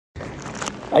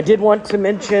I did want to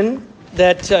mention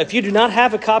that if you do not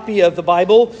have a copy of the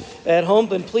Bible at home,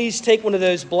 then please take one of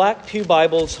those black pew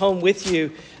Bibles home with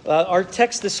you. Our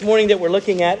text this morning that we're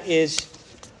looking at is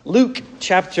Luke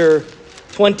chapter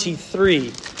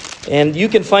 23. And you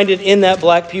can find it in that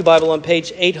black pew Bible on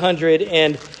page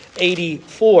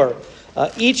 884.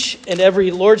 Each and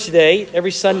every Lord's Day,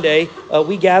 every Sunday,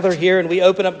 we gather here and we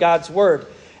open up God's Word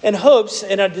in hopes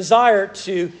and a desire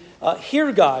to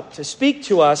hear God, to speak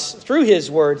to us through His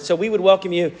Word. So we would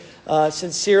welcome you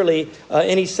sincerely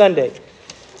any Sunday.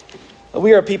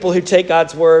 We are people who take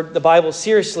God's Word, the Bible,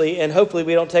 seriously, and hopefully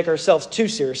we don't take ourselves too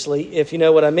seriously, if you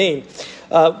know what I mean.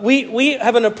 We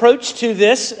have an approach to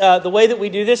this. The way that we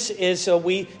do this is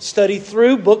we study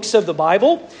through books of the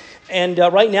Bible. And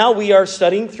right now we are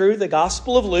studying through the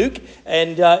Gospel of Luke,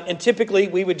 and typically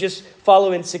we would just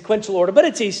follow in sequential order. But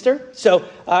it's Easter, so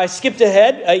I skipped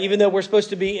ahead. Even though we're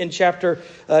supposed to be in chapter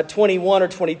 21 or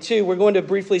 22, we're going to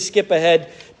briefly skip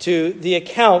ahead to the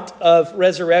account of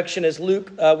resurrection as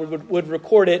Luke would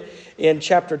record it in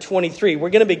chapter 23. We're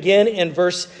going to begin in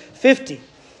verse 50.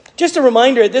 Just a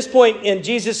reminder, at this point in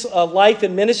Jesus' life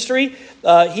and ministry,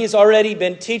 he's already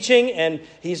been teaching, and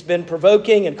he's been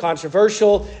provoking and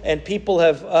controversial, and people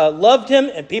have loved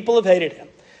him, and people have hated him.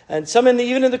 And some,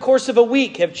 even in the course of a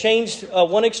week, have changed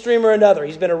one extreme or another.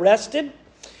 He's been arrested.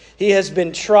 He has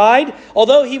been tried.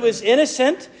 Although he was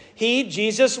innocent,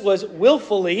 Jesus, was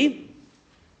willfully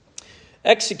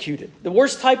executed. The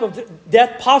worst type of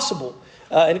death possible,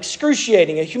 an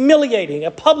excruciating, a humiliating,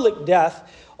 a public death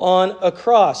on a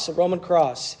cross, a Roman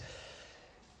cross.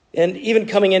 And even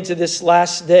coming into this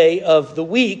last day of the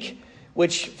week,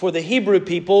 which for the Hebrew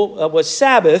people was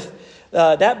Sabbath,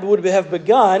 that would have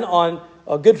begun on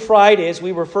Good Friday, as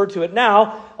we refer to it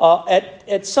now,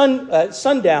 at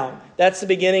sundown. That's the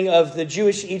beginning of the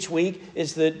Jewish, each week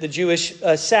is the Jewish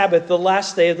Sabbath, the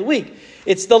last day of the week.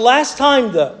 It's the last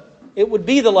time, though. It would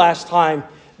be the last time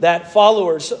that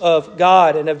followers of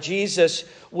God and of Jesus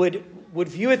would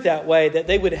view it that way, that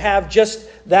they would have just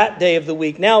that day of the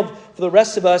week. Now, for the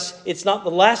rest of us, it's not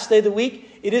the last day of the week.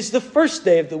 It is the first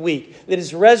day of the week. It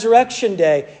is Resurrection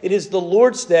Day. It is the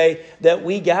Lord's Day that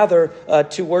we gather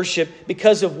to worship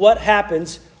because of what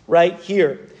happens right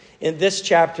here in this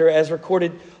chapter as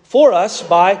recorded for us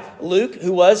by Luke,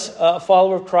 who was a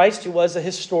follower of Christ, who was a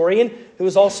historian, who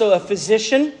was also a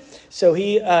physician. So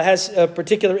he has a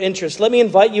particular interest. Let me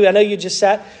invite you, I know you just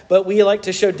sat, but we like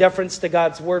to show deference to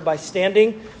God's Word by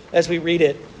standing as we read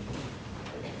it.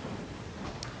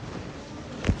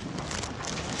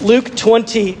 Luke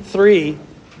 23,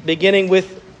 beginning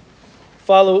with,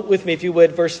 follow with me if you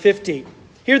would, verse 50.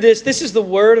 Hear this, this is the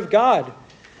Word of God.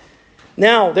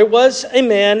 Now, there was a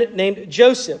man named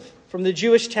Joseph from the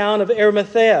Jewish town of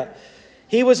Arimathea.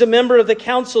 He was a member of the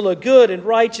council, a good and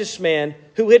righteous man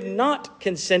who had not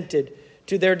consented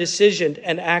to their decision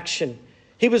and action.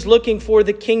 He was looking for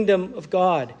the kingdom of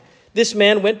God. This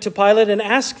man went to Pilate and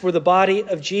asked for the body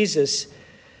of Jesus.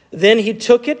 Then he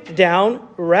took it down,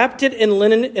 wrapped it in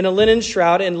a linen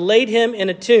shroud, and laid him in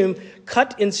a tomb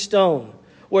cut in stone,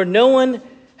 where no one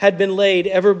had been laid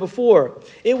ever before.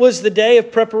 It was the day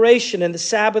of preparation, and the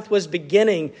Sabbath was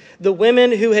beginning. The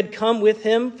women who had come with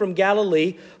him from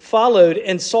Galilee followed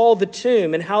and saw the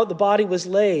tomb and how the body was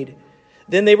laid.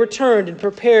 Then they returned and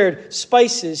prepared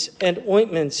spices and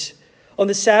ointments. On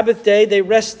the Sabbath day they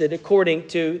rested according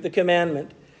to the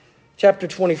commandment. Chapter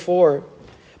 24.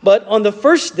 But on the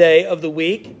first day of the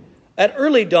week, at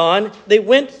early dawn, they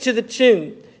went to the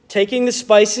tomb, taking the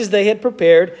spices they had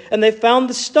prepared, and they found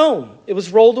the stone. It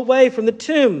was rolled away from the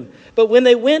tomb. But when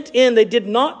they went in, they did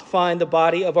not find the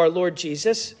body of our Lord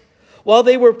Jesus. While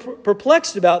they were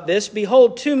perplexed about this,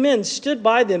 behold, two men stood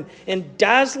by them in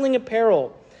dazzling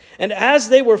apparel. And as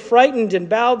they were frightened and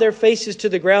bowed their faces to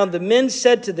the ground, the men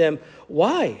said to them,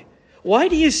 Why? Why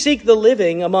do you seek the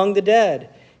living among the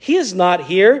dead? He is not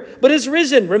here, but is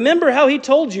risen. Remember how he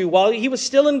told you while he was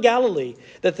still in Galilee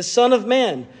that the Son of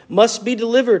Man must be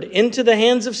delivered into the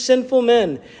hands of sinful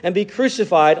men and be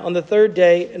crucified on the third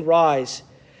day and rise.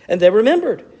 And they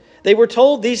remembered. They were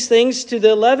told these things to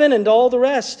the 11 and all the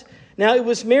rest. Now it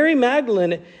was Mary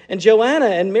Magdalene and Joanna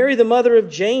and Mary the mother of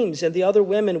James and the other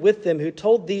women with them who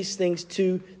told these things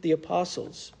to the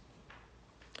apostles.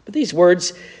 But these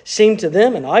words seemed to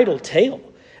them an idle tale,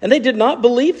 and they did not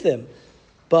believe them.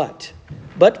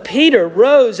 But Peter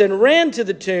rose and ran to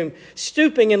the tomb,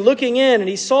 stooping and looking in, and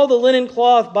he saw the linen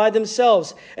cloth by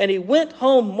themselves, and he went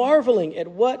home marveling at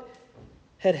what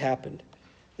had happened.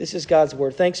 This is God's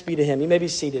word. Thanks be to him. You may be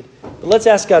seated. But let's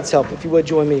ask God's help, if you would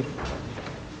join me.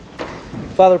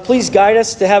 Father, please guide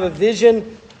us to have a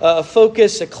vision, a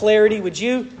focus, a clarity. Would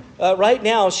you right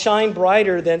now shine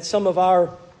brighter than some of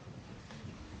our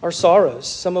sorrows,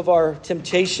 some of our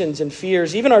temptations and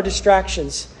fears, even our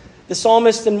distractions. The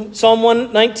psalmist in Psalm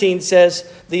 119 says,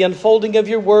 "The unfolding of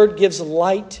your word gives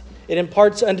light. It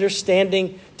imparts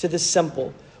understanding to the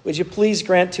simple." Would you please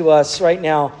grant to us right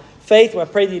now faith? I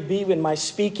pray that you'd be in my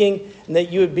speaking and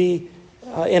that you would be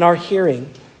in our hearing.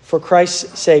 For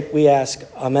Christ's sake, we ask.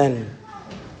 Amen.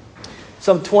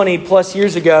 Some 20 plus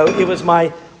years ago, it was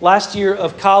my last year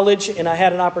of college, and I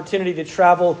had an opportunity to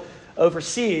travel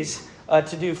overseas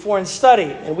to do foreign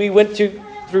study. And we went through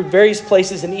various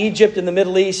places in Egypt and the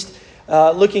Middle East,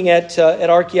 looking at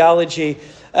archaeology.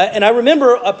 And I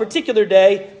remember a particular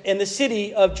day in the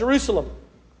city of Jerusalem,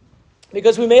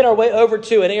 because we made our way over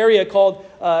to an area called,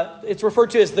 it's referred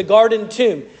to as the Garden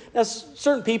Tomb. Now,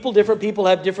 different people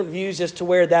have different views as to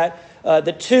where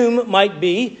the tomb might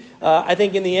be. I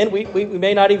think in the end, we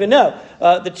may not even know.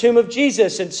 The tomb of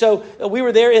Jesus. And so we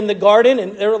were there in the garden,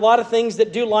 and there are a lot of things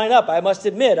that do line up, I must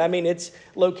admit. I mean, it's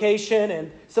location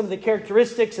and some of the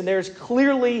characteristics, and there's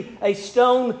clearly a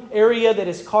stone area that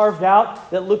is carved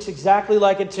out that looks exactly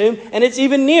like a tomb. And it's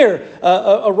even near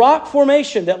a rock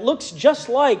formation that looks just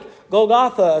like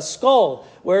Golgotha, a skull,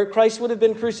 where Christ would have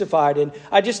been crucified. And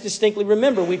I just distinctly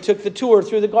remember we took the tour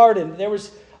through the garden. There was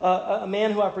a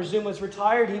man who I presume was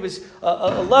retired. He was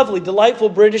a lovely, delightful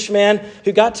British man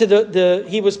who got to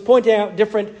he was pointing out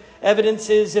different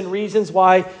evidences and reasons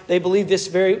why they believe this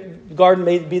very garden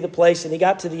may be the place. And he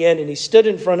got to the end and he stood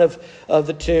in front of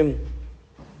the tomb.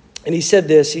 And he said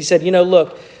this. He said,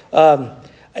 look,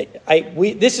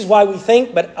 this is why we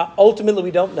think, but ultimately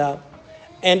we don't know.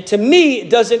 And to me, it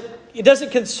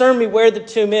doesn't concern me where the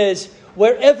tomb is.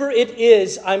 Wherever it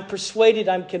is, I'm persuaded,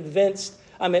 I'm convinced,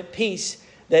 I'm at peace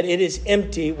that it is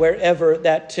empty wherever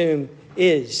that tomb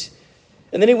is.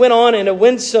 And then he went on in a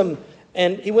winsome,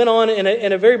 and he went on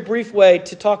in a very brief way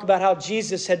to talk about how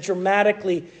Jesus had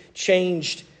dramatically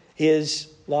changed his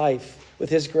life with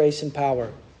his grace and power.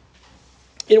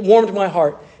 It warmed my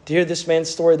heart to hear this man's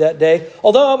story that day.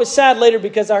 Although I was sad later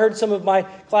because I heard some of my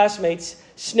classmates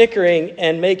snickering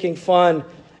and making fun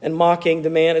and mocking the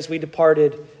man as we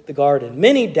departed the garden.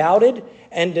 Many doubted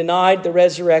and denied the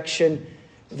resurrection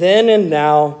then and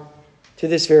now to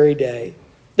this very day.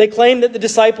 They claimed that the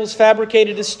disciples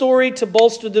fabricated a story to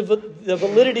bolster the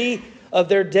validity of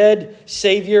their dead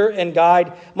Savior and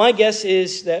guide. My guess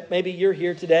is that maybe you're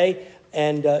here today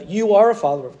and you are a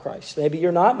follower of Christ. Maybe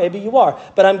you're not, maybe you are.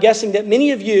 But I'm guessing that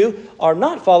many of you are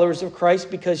not followers of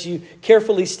Christ because you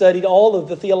carefully studied all of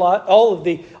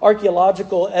the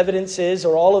archaeological evidences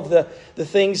or all of the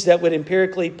things that would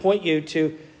empirically point you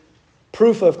to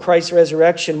proof of Christ's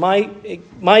resurrection.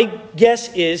 My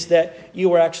guess is that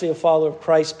you are actually a follower of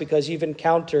Christ because you've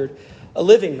encountered a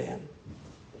living man.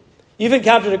 You've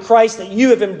encountered a Christ that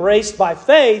you have embraced by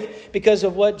faith because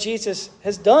of what Jesus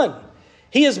has done.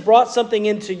 He has brought something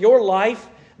into your life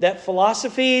that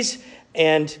philosophies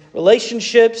and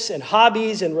relationships and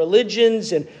hobbies and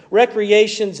religions and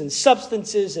recreations and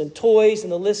substances and toys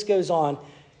and the list goes on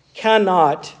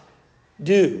cannot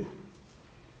do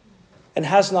and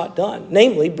has not done.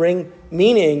 Namely, bring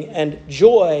meaning and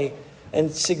joy and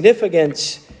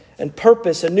significance and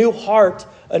purpose, a new heart,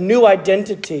 a new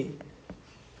identity,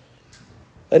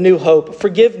 a new hope,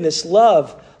 forgiveness,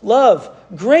 love,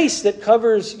 grace that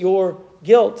covers your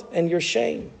guilt and your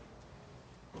shame.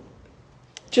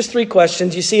 Just 3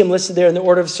 questions. You see them listed there in the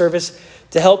order of service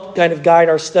to help kind of guide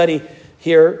our study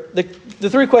here. The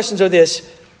 3 questions are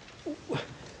this.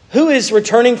 Who is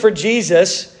returning for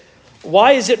Jesus?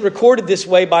 Why is it recorded this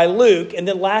way by Luke? And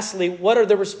then lastly, what are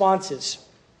the responses?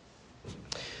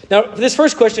 Now, for this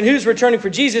first question, who's returning for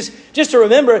Jesus? Just to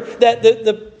remember that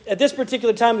at this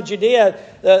particular time of Judea,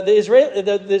 the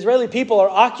Israeli people are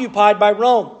occupied by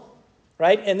Rome,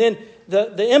 right? And then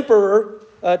the emperor,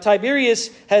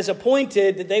 Tiberius, has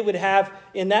appointed that they would have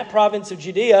in that province of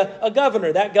Judea a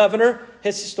governor. That governor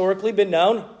has historically been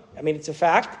known, it's a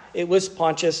fact, it was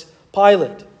Pontius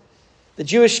Pilate. The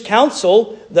Jewish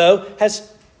council, though,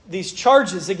 has these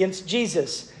charges against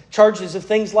Jesus. Charges of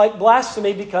things like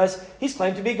blasphemy because he's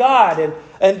claimed to be God,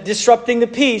 and disrupting the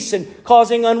peace and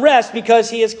causing unrest because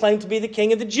he has claimed to be the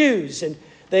king of the Jews. And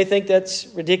they think that's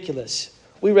ridiculous.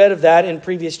 We read of that in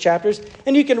previous chapters,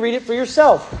 and you can read it for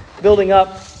yourself, building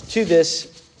up to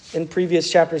this in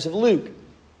previous chapters of Luke.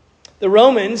 The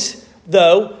Romans,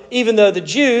 though, even though the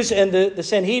Jews and the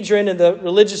Sanhedrin and the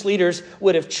religious leaders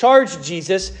would have charged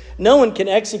Jesus, no one can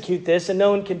execute this and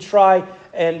no one can try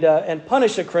and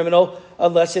punish a criminal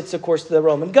unless it's, of course, the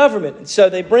Roman government. And so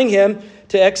they bring him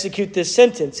to execute this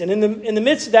sentence. And in the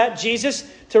midst of that,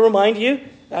 Jesus, to remind you,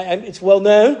 it's well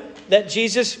known that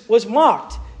Jesus was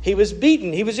mocked. He was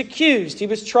beaten. He was accused. He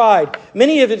was tried.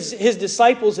 Many of his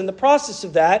disciples, in the process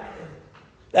of that,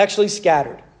 actually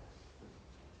scattered.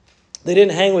 They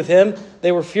didn't hang with him.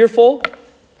 They were fearful,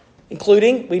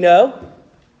 including, we know,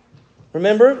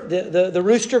 remember the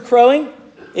rooster crowing?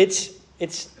 It's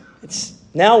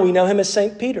now we know him as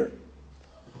St. Peter.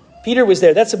 Peter was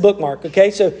there. That's a bookmark,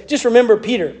 okay? So just remember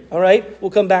Peter, all right?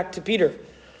 We'll come back to Peter.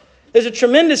 There's a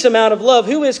tremendous amount of love.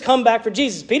 Who has come back for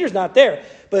Jesus? Peter's not there.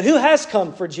 But who has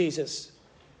come for Jesus?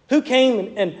 Who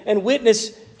came and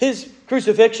witnessed his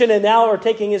crucifixion and now are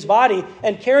taking his body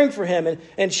and caring for him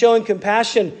and showing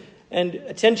compassion and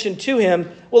attention to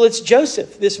him? Well, it's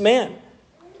Joseph, this man,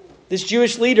 this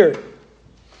Jewish leader.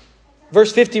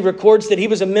 Verse 50 records that he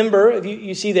was a member,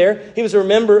 you see there, he was a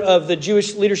member of the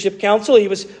Jewish Leadership Council. He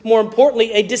was, more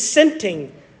importantly, a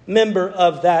dissenting member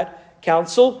of that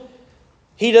council.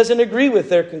 He doesn't agree with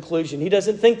their conclusion. He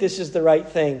doesn't think this is the right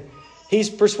thing. He's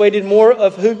persuaded more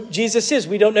of who Jesus is.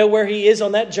 We don't know where he is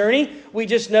on that journey. We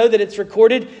just know that it's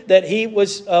recorded that he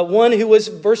was one who was,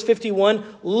 verse 51,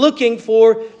 looking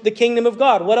for the kingdom of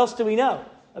God. What else do we know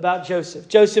about Joseph?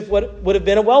 Joseph would have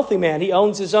been a wealthy man. He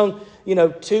owns his own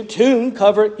tomb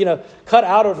covered, cut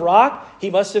out of rock. He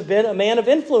must have been a man of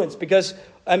influence because,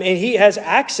 he has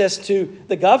access to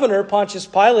the governor, Pontius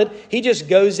Pilate. He just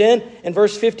goes in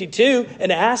verse 52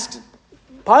 and asks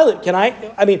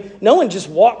Pilate, no one just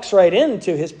walks right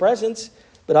into his presence.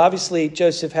 But obviously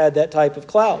Joseph had that type of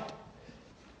clout.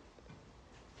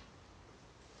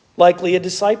 Likely a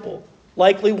disciple.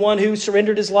 Likely one who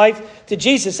surrendered his life to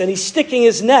Jesus. And he's sticking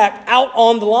his neck out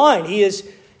on the line. He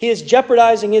is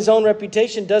jeopardizing his own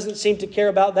reputation. Doesn't seem to care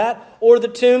about that or the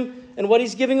tomb and what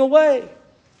he's giving away.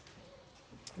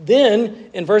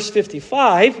 Then in verse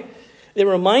 55, it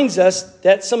reminds us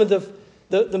that some of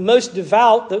the most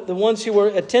devout, the ones who were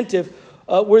attentive,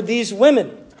 were these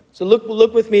women. So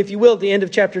look with me, if you will, at the end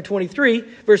of chapter 23,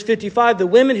 verse 55. The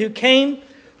women who came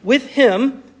with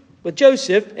him, with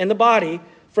Joseph and the body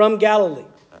from Galilee.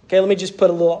 Okay, let me just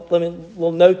put a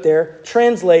little note there.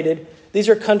 Translated, these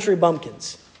are country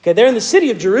bumpkins. Okay, they're in the city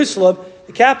of Jerusalem,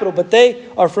 the capital, but they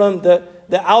are from the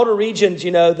outer regions,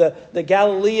 the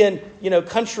Galilean,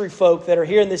 country folk that are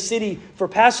here in the city for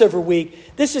Passover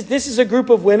week. This is a group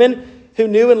of women who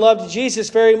knew and loved Jesus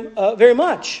very, very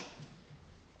much.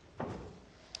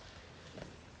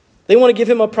 They want to give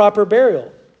him a proper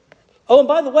burial. Oh, and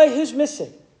by the way, who's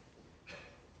missing?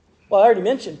 Well, I already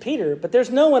mentioned Peter, but there's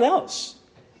no one else.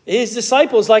 His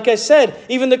disciples, like I said,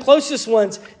 even the closest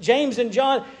ones, James and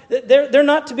John, they're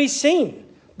not to be seen.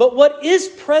 But what is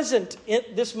present in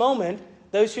this moment,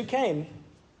 those who came,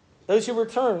 those who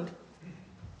returned,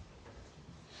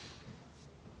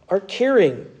 are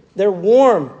caring. They're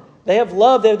warm. They have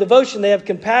love. They have devotion. They have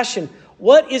compassion.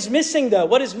 What is missing, though?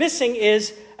 What is missing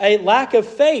is a lack of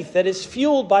faith that is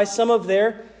fueled by some of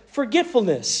their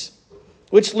forgetfulness,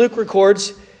 which Luke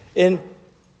records in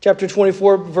chapter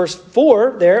 24, verse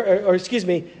 4 there,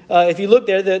 if you look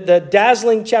there, the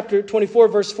dazzling chapter 24,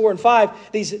 verse 4 and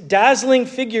 5, these dazzling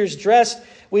figures dressed,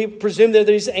 we presume they're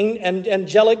these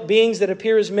angelic beings that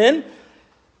appear as men.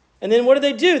 And then what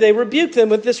do? They rebuke them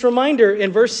with this reminder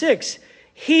in verse 6.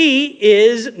 He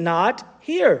is not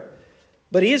here,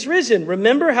 but he is risen.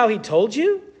 Remember how he told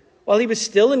you while he was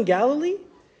still in Galilee?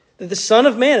 That the Son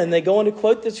of Man, and they go on to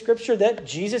quote the scripture that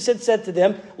Jesus had said to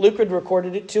them. Luke had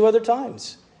recorded it 2 other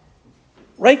times.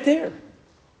 Right there.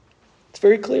 It's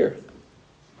very clear.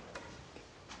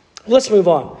 Let's move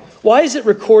on. Why is it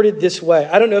recorded this way?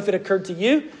 I don't know if it occurred to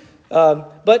you,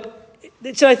 but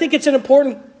I think it's an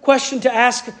important question to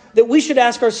ask, that we should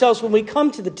ask ourselves when we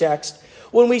come to the text.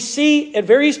 When we see at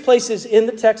various places in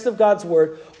the text of God's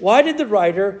Word, why did the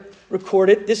writer record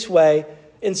it this way?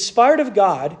 Inspired of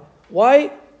God,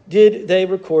 why did they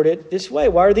record it this way?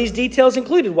 Why are these details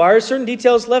included? Why are certain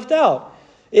details left out?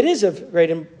 It is of great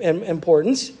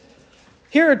importance.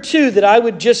 Here are 2 that I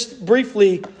would just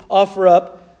briefly offer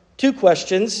up. 2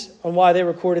 questions on why they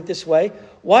record it this way.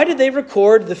 Why did they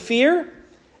record the fear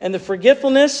and the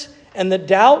forgetfulness and the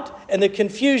doubt and the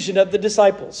confusion of the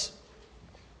disciples?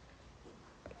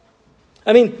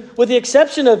 With the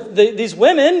exception of these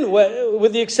women,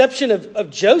 with the exception of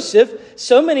Joseph,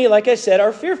 so many, like I said,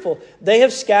 are fearful. They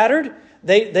have scattered.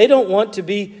 They don't want to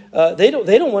be. They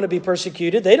don't want to be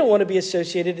persecuted. They don't want to be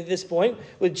associated at this point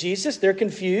with Jesus. They're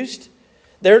confused.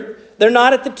 They're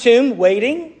not at the tomb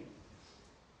waiting.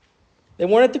 They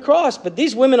weren't at the cross, but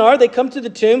these women are. They come to the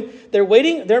tomb. They're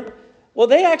waiting.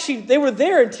 They were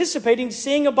there anticipating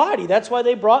seeing a body. That's why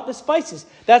they brought the spices.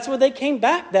 That's why they came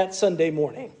back that Sunday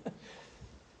morning.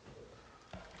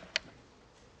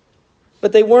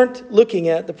 But they weren't looking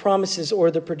at the promises or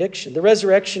the prediction. The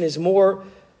resurrection is more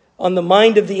on the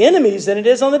mind of the enemies than it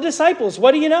is on the disciples.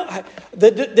 What do you know?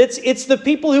 It's the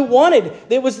people who wanted.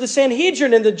 It was the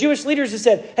Sanhedrin and the Jewish leaders who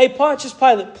said, hey, Pontius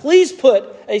Pilate, please put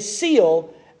a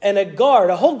seal and a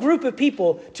guard, a whole group of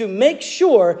people, to make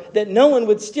sure that no one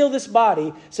would steal this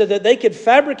body so that they could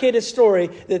fabricate a story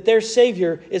that their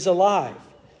Savior is alive.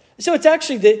 So it's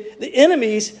actually the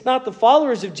enemies, not the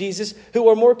followers of Jesus, who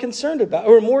are more concerned about,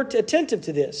 or more attentive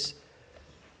to this.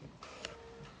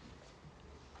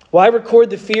 Why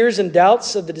record the fears and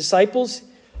doubts of the disciples?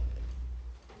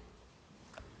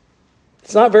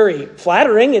 It's not very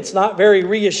flattering. It's not very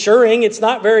reassuring. It's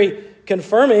not very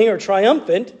confirming or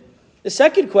triumphant. The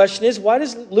second question is, why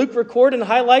does Luke record and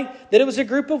highlight that it was a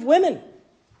group of women?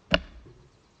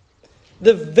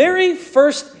 The very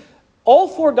first, all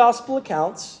four gospel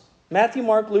accounts, Matthew,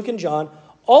 Mark, Luke, and John,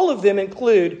 all of them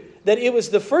include that it was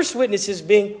the first witnesses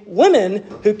being women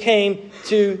who came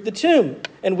to the tomb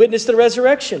and witnessed the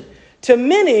resurrection. To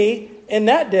many in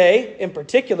that day, in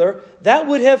particular, that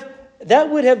would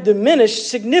have diminished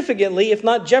significantly, if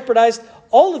not jeopardized,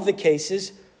 all of the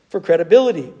cases for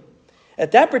credibility.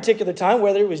 At that particular time,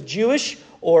 whether it was Jewish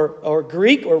or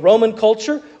Greek or Roman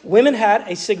culture, women had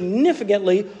a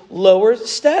significantly lower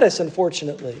status,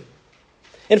 unfortunately.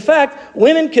 In fact,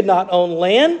 women could not own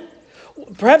land.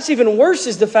 Perhaps even worse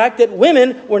is the fact that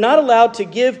women were not allowed to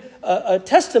give a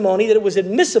testimony that it was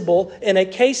admissible in a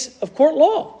case of court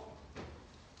law.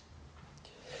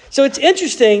 So it's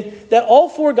interesting that all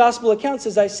four gospel accounts,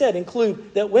 as I said,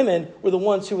 include that women were the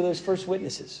ones who were those first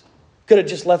witnesses. Could have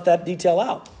just left that detail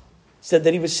out. Said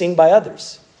that he was seen by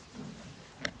others.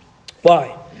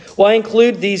 Why? Why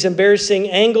include these embarrassing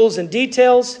angles and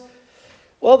details?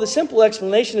 Well, the simple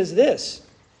explanation is this.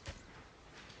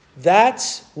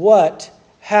 That's what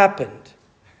happened.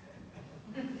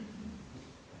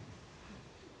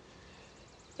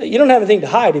 You don't have anything to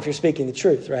hide if you're speaking the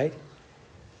truth, right?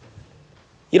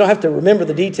 You don't have to remember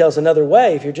the details another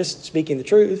way if you're just speaking the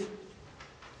truth.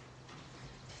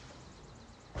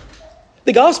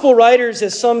 The gospel writers,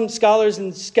 as some scholars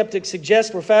and skeptics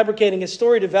suggest, were fabricating a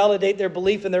story to validate their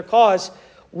belief in their cause.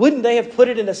 Wouldn't they have put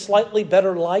it in a slightly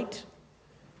better light?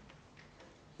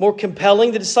 More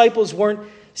compelling? The disciples weren't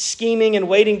scheming and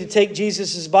waiting to take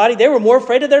Jesus' body. They were more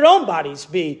afraid of their own bodies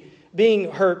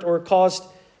being hurt or caused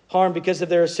harm because of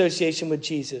their association with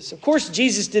Jesus. Of course,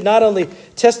 Jesus did not only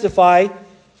testify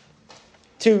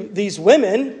to these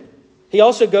women, he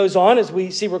also goes on, as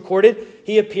we see recorded,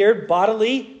 he appeared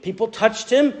bodily. People touched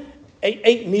him,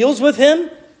 ate meals with him.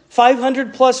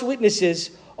 500 plus witnesses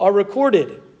are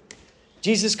recorded.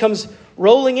 Jesus comes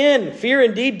rolling in. Fear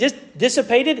indeed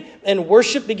dissipated, and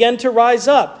worship began to rise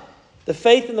up. The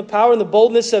faith and the power and the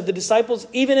boldness of the disciples,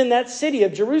 even in that city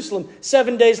of Jerusalem,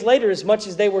 7 days later, as much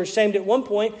as they were ashamed at one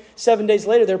point, 7 days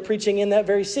later, they're preaching in that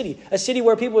very city. A city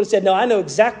where people would have said, no, I know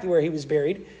exactly where he was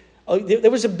buried. Oh,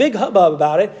 there was a big hubbub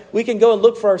about it. We can go and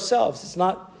look for ourselves. It's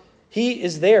not, he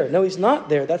is there. No, he's not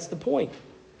there. That's the point.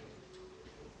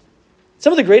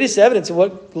 Some of the greatest evidence of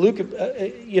what Luke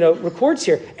records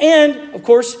here. And, of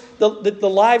course, the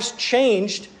lives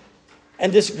changed,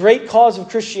 and this great cause of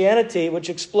Christianity, which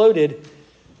exploded,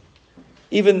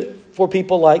 even for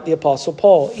people like the Apostle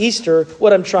Paul. Easter,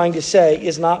 what I'm trying to say,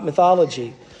 is not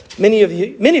mythology. Many of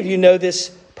you know this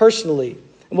personally.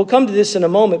 And we'll come to this in a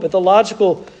moment, but the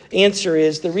logical answer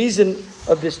is the reason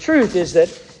of this truth is that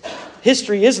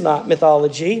history is not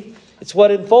mythology. It's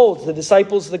what unfolds. The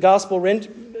disciples, the gospel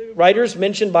writers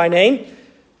mentioned by name,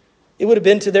 it would have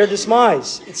been to their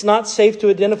demise. It's not safe to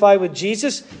identify with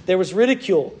Jesus. There was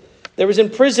ridicule. There was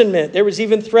imprisonment. There was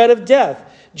even threat of death.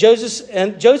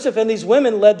 Joseph and these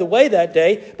women led the way that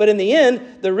day, but in the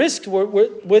end, the risks were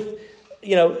with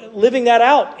living that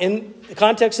out in the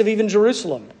context of even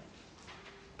Jerusalem.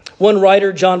 One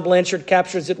writer, John Blanchard,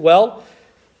 captures it well.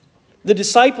 The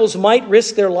disciples might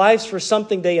risk their lives for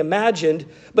something they imagined,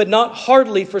 but not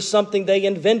hardly for something they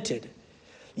invented.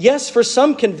 Yes, for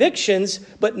some convictions,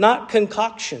 but not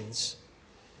concoctions.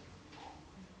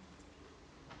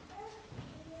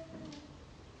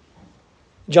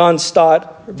 John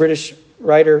Stott, a British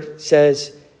writer,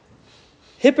 says,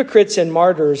 hypocrites and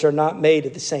martyrs are not made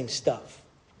of the same stuff.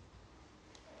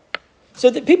 So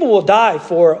that people will die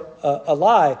for a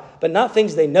lie, but not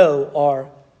things they know are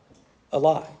a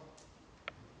lie.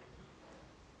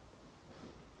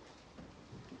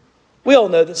 We all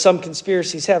know that some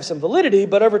conspiracies have some validity,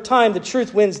 but over time the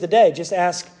truth wins the day. Just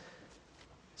ask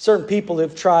certain people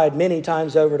who've tried many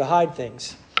times over to hide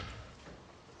things.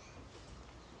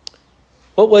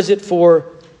 What was it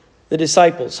for the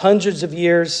disciples? Hundreds of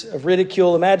years of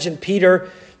ridicule. Imagine Peter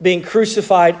being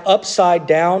crucified upside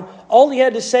down. All he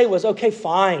had to say was, okay,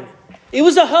 fine. It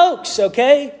was a hoax,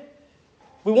 okay?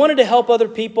 We wanted to help other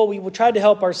people. We tried to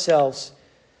help ourselves.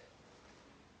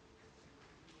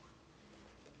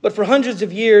 But for hundreds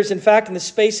of years, in fact, in the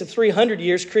space of 300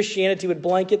 years, Christianity would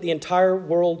blanket the entire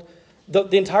world,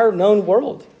 the entire known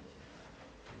world.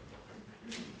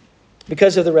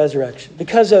 Because of the resurrection.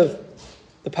 Because of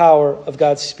the power of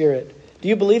God's Spirit. Do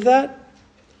you believe that?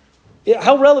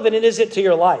 How relevant is it to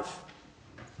your life?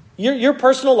 Your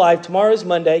personal life, tomorrow is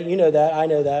Monday, you know that, I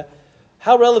know that.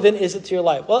 How relevant is it to your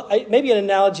life? Well, maybe an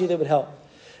analogy that would help.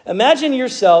 Imagine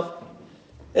yourself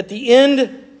at the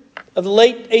end of the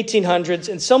late 1800s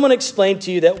and someone explained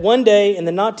to you that one day in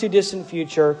the not too distant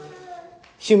future,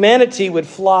 humanity would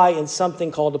fly in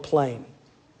something called a plane.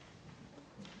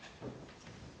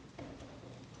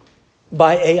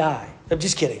 By AI. I'm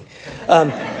just kidding. No.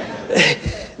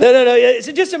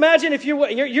 So just imagine if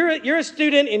you're a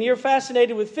student and you're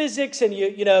fascinated with physics and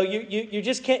you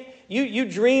just can't you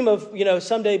dream of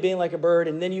someday being like a bird,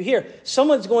 and then you hear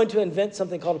someone's going to invent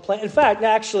something called a plane. In fact,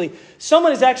 actually,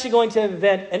 someone is actually going to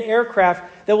invent an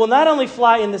aircraft that will not only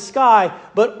fly in the sky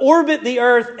but orbit the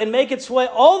earth and make its way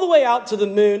all the way out to the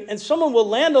moon, and someone will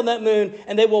land on that moon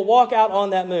and they will walk out on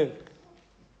that moon.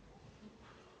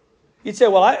 You'd say,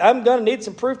 well, I'm going to need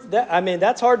some proof of that. I mean,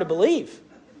 that's hard to believe.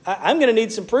 I'm going to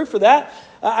need some proof for that.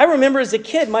 I remember as a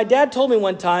kid, my dad told me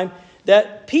one time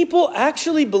that people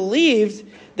actually believed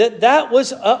that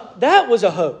was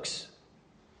a hoax.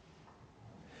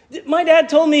 My dad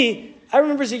told me, I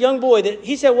remember as a young boy, that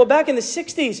he said, well, back in the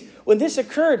 60s, when this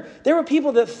occurred, there were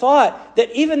people that thought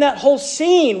that even that whole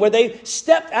scene where they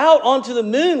stepped out onto the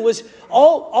moon was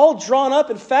all drawn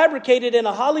up and fabricated in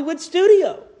a Hollywood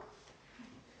studio.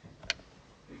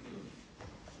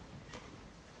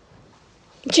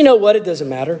 But you know what? It doesn't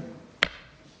matter.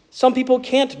 Some people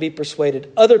can't be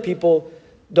persuaded. Other people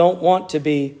don't want to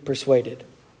be persuaded.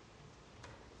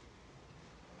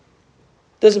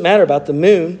 Doesn't matter about the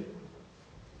moon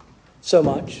so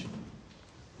much.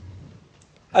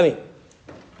 I mean,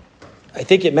 I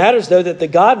think it matters, though, that the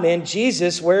God-man,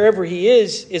 Jesus, wherever he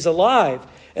is alive.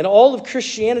 And all of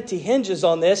Christianity hinges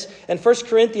on this. And 1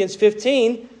 Corinthians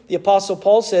 15, the Apostle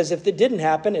Paul says, if it didn't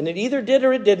happen, and it either did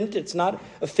or it didn't, it's not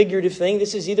a figurative thing.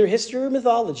 This is either history or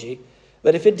mythology.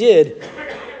 But if it did,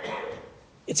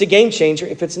 it's a game changer.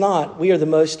 If it's not, we are the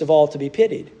most of all to be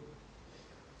pitied.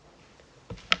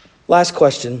 Last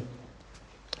question.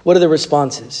 What are the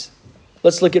responses?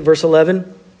 Let's look at verse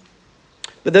 11.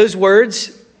 But those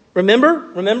words,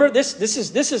 remember, this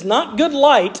is not good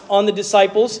light on the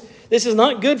disciples. This is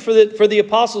not good for the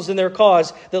apostles in their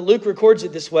cause that Luke records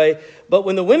it this way. But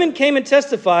when the women came and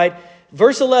testified,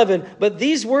 verse 11, but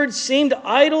these words seemed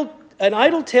an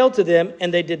idle tale to them,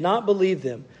 and they did not believe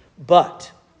them. But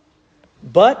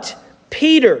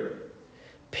Peter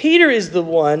is the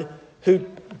one who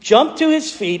jumped to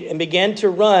his feet and began to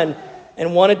run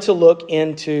and wanted to look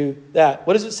into that.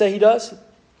 What does it say he does?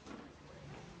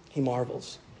 He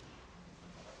marvels.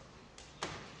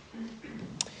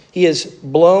 He is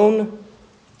blown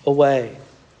away.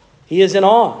 He is in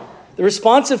awe. The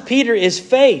response of Peter is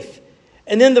faith.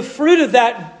 And then the fruit of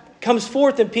that comes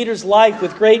forth in Peter's life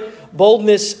with great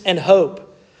boldness and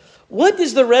hope. What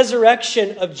does the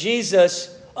resurrection of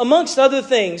Jesus, amongst other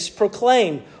things,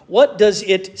 proclaim? What does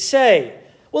it say?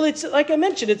 Well, it's like I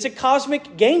mentioned, it's a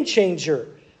cosmic game changer.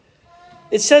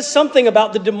 It says something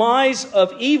about the demise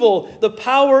of evil, the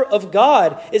power of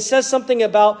God. It says something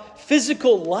about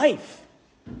physical life.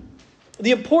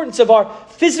 The importance of our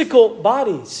physical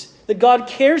bodies, that God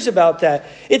cares about that.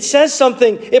 It says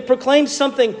something, it proclaims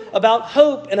something about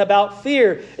hope and about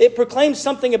fear. It proclaims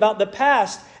something about the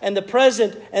past and the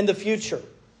present and the future.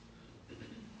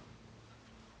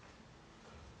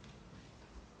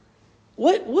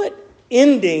 What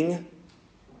ending,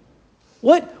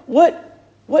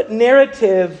 what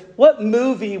narrative, what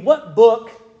movie, what book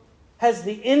has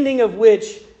the ending of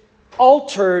which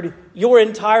altered your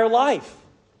entire life?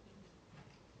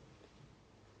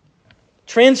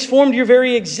 Transformed your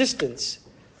very existence.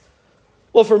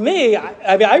 Well, for me,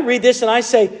 I read this and I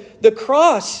say, the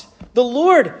cross, the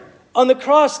Lord on the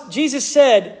cross, Jesus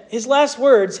said, his last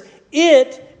words,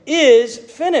 it is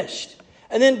finished.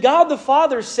 And then God the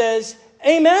Father says,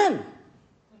 amen.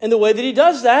 And the way that he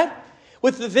does that,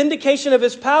 with the vindication of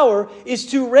his power, is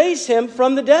to raise him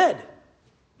from the dead.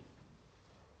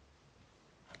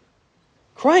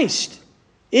 Christ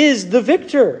is the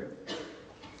victor.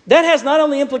 That has not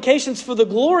only implications for the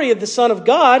glory of the Son of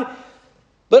God,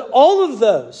 but all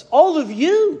of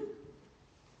you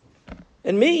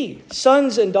and me,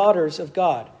 sons and daughters of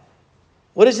God.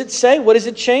 What does it say? What does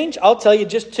it change? I'll tell you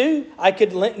just two. I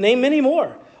could name many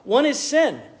more. One is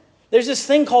sin. There's this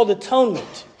thing called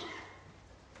atonement.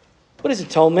 What is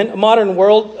atonement? A modern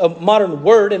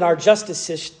word in our justice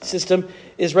system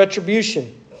is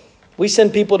retribution. We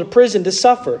send people to prison to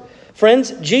suffer.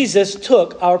 Friends, Jesus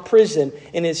took our prison.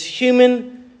 In his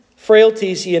human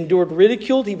frailties, he endured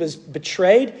ridicule, he was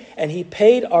betrayed, and he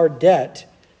paid our debt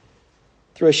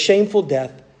through a shameful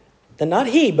death that not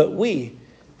he, but we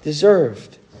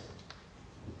deserved.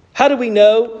 How do we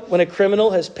know when a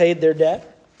criminal has paid their debt?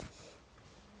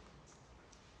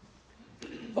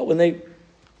 Well,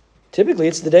 typically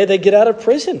it's the day they get out of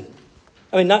prison.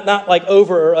 I mean, not like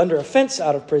over or under a fence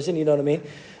out of prison, you know what I mean?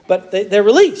 But they're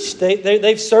released.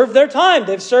 They've served their time.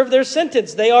 They've served their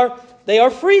sentence. They are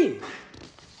free.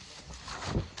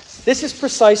 This is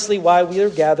precisely why we are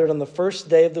gathered on the first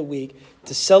day of the week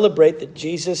to celebrate that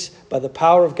Jesus, by the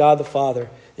power of God the Father,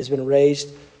 has been raised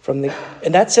from the...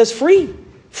 And that says free.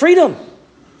 Freedom.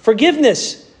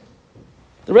 Forgiveness.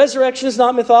 The resurrection is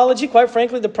not mythology. Quite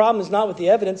frankly, the problem is not with the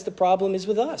evidence. The problem is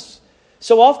with us.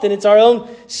 So often it's our own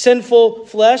sinful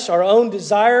flesh, our own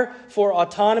desire for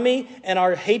autonomy, and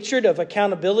our hatred of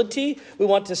accountability. We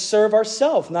want to serve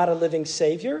ourselves, not a living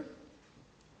Savior.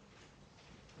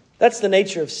 That's the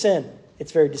nature of sin.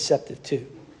 It's very deceptive too.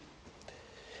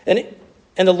 And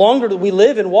the longer that we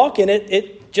live and walk in it,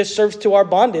 it just serves to our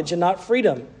bondage and not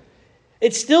freedom.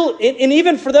 It's still, and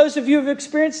even for those of you who have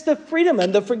experienced the freedom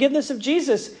and the forgiveness of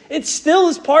Jesus, it still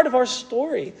is part of our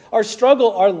story, our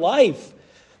struggle, our life.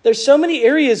 There's so many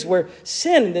areas where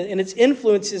sin and its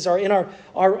influences are in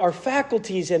our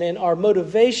faculties and in our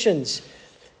motivations.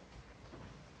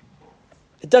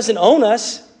 It doesn't own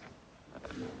us,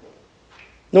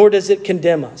 nor does it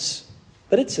condemn us.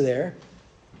 But it's there.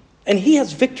 And he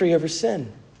has victory over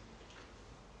sin.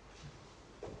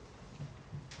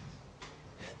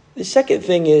 The second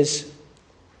thing is,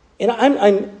 and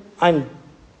I'm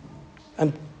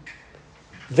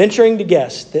venturing to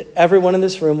guess that everyone in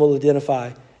this room will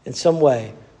identify in some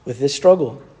way with this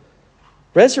struggle.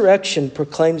 Resurrection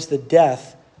proclaims the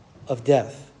death of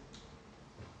death.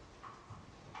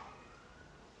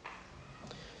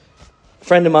 A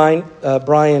friend of mine,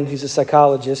 Brian, who's a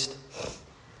psychologist,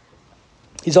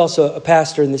 he's also a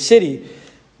pastor in the city.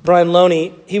 Brian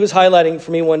Loney, he was highlighting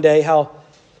for me one day how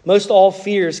most all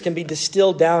fears can be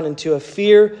distilled down into a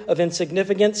fear of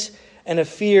insignificance and a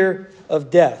fear of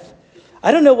death.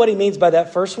 I don't know what he means by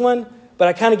that first one, but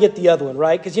I kind of get the other one,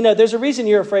 right? Because, there's a reason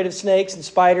you're afraid of snakes and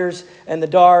spiders and the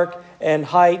dark and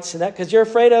heights and that, because you're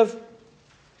afraid of...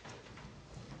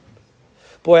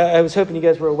 Boy, I was hoping you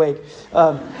guys were awake.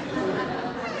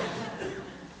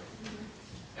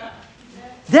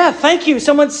 Death, thank you.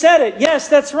 Someone said it. Yes,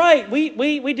 that's right.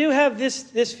 We do have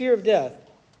this fear of death.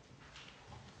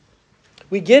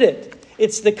 We get it.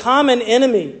 It's the common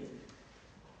enemy.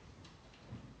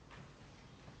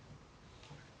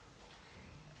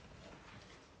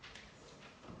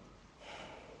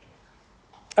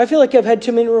 I feel like I've had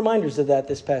too many reminders of that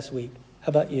this past week. How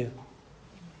about you?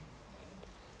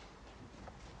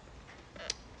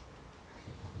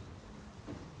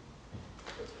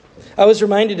 I was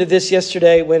reminded of this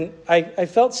yesterday when I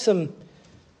felt some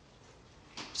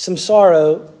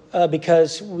sorrow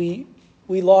because we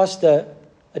lost a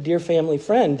dear family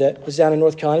friend that was down in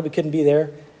North Carolina. We couldn't be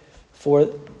there for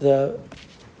the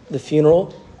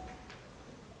funeral.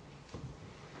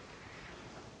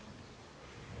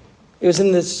 It was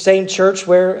in the same church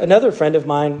where another friend of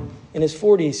mine in his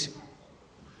 40s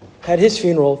had his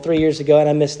funeral 3 years ago, and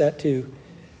I missed that too.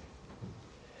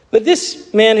 But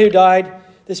this man who died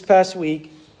this past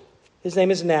week, his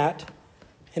name is Nat,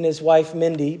 and his wife,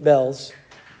 Mindy Bells.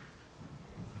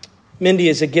 Mindy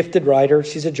is a gifted writer.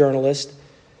 She's a journalist.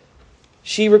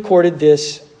 She recorded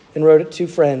this and wrote it to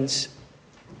friends.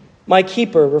 My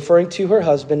keeper, referring to her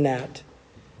husband, Nat.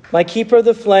 My keeper of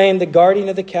the flame, the guardian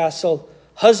of the castle,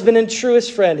 husband and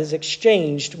truest friend, has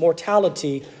exchanged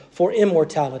mortality for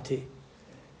immortality.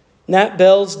 Nat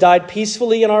Bells died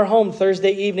peacefully in our home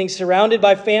Thursday evening, surrounded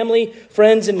by family,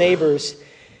 friends, and neighbors.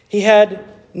 He had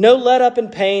no let up in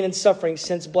pain and suffering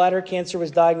since bladder cancer was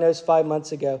diagnosed 5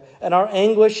 months ago. And our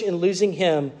anguish in losing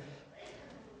him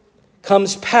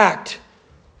comes packed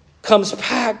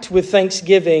with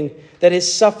thanksgiving that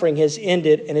his suffering has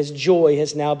ended and his joy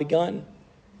has now begun.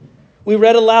 We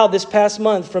read aloud this past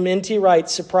month from N.T.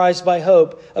 Wright's Surprised by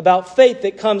Hope about faith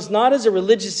that comes not as a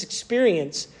religious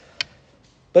experience,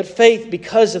 but faith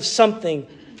because of something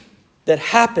that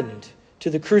happened to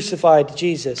the crucified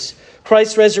Jesus.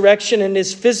 Christ's resurrection and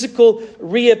his physical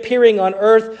reappearing on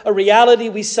earth, a reality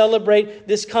we celebrate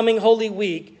this coming Holy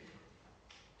Week.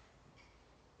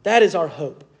 That is our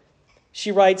hope.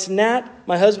 She writes, Nat,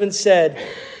 my husband said,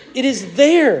 it is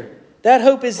there. That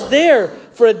hope is there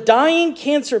for a dying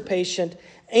cancer patient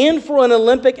and for an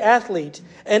Olympic athlete,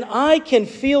 and I can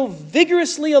feel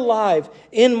vigorously alive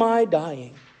in my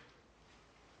dying.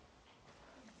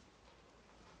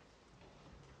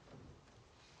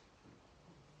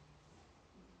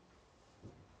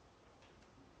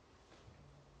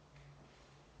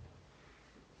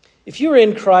 If you're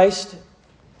in Christ,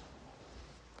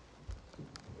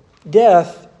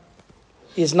 death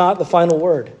is not the final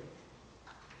word.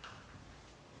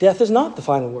 Death is not the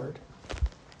final word.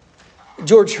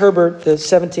 George Herbert, the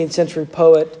 17th century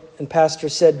poet and pastor,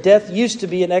 said, "Death used to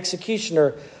be an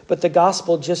executioner, but the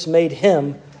gospel just made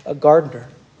him a gardener."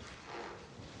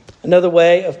 Another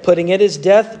way of putting it is,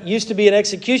 death used to be an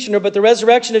executioner, but the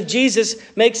resurrection of Jesus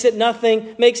makes him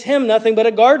nothing but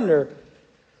a gardener.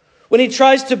 When he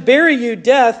tries to bury you,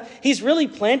 death, he's really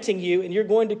planting you, and you're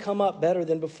going to come up better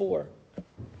than before.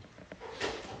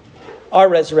 Our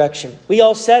resurrection. We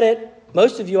all said it.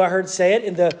 Most of you I heard say it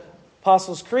in the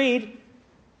Apostles' Creed.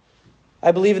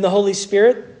 I believe in the Holy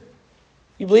Spirit.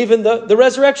 You believe in the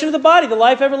resurrection of the body, the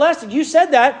life everlasting. You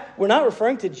said that. We're not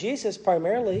referring to Jesus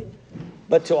primarily,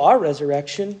 but to our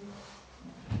resurrection.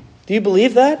 Do you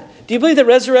believe that? Do you believe that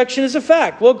resurrection is a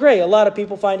fact? Well, great. A lot of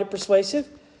people find it persuasive.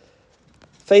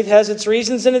 Faith has its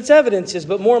reasons and its evidences,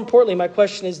 but more importantly, my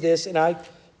question is this, and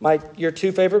your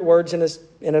two favorite words in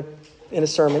a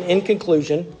sermon. In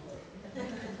conclusion,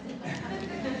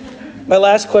 my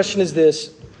last question is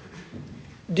this: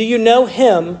 do you know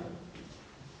him?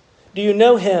 Do you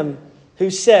know him who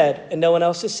said, and no one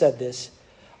else has said this,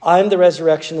 "I am the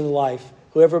resurrection and the life.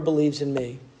 Whoever believes in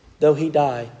me, though he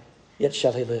die, yet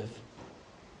shall he live"?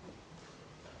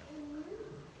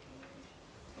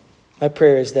 My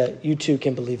prayer is that you too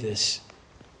can believe this.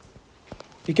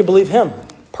 You can believe him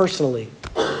personally,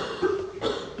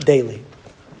 daily.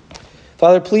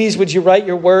 Father, please would you write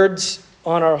your words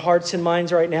on our hearts and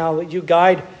minds right now. Would you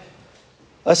guide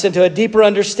us into a deeper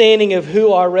understanding of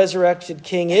who our resurrected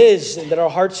King is, and that our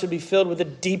hearts would be filled with a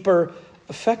deeper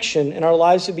affection and our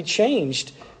lives would be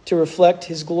changed to reflect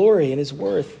his glory and his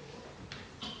worth.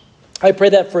 I pray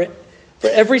that for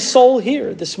every soul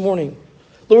here this morning.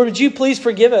 Lord, would you please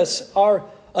forgive us our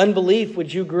unbelief?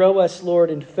 Would you grow us, Lord,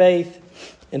 in faith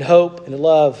and hope and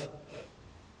love?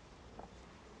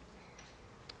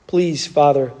 Please,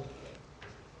 Father,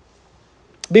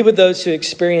 be with those who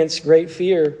experience great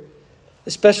fear,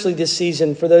 especially this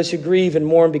season, for those who grieve and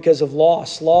mourn because of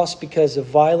loss because of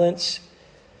violence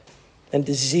and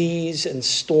disease and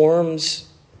storms,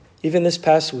 even this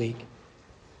past week.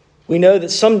 We know that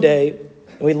someday,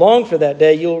 and we long for that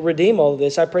day, you'll redeem all of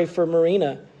this. I pray for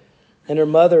Marina and her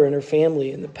mother and her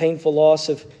family and the painful loss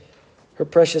of her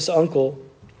precious uncle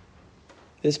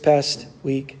this past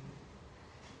week.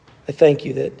 I thank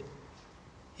you that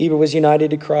Heber was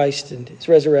united to Christ and his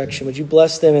resurrection. Would you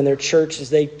bless them and their church as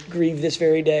they grieve this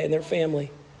very day, and their family?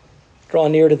 Draw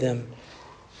near to them.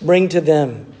 Bring to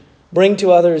them. Bring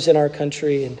to others in our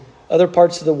country and other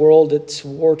parts of the world that's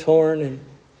war-torn and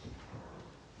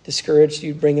discouraged.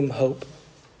 You bring them hope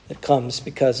that comes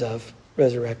because of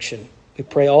resurrection. We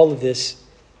pray all of this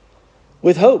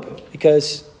with hope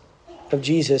because of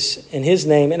Jesus in his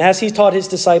name. And as he taught his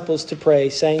disciples to pray,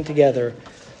 saying together,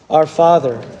 "Our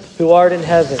Father, who art in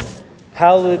heaven,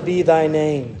 hallowed be thy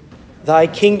name. Thy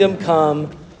kingdom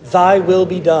come, thy will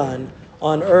be done,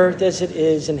 on earth as it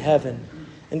is in heaven.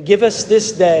 And give us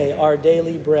this day our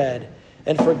daily bread,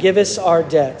 and forgive us our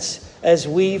debts, as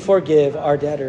we forgive our debtors.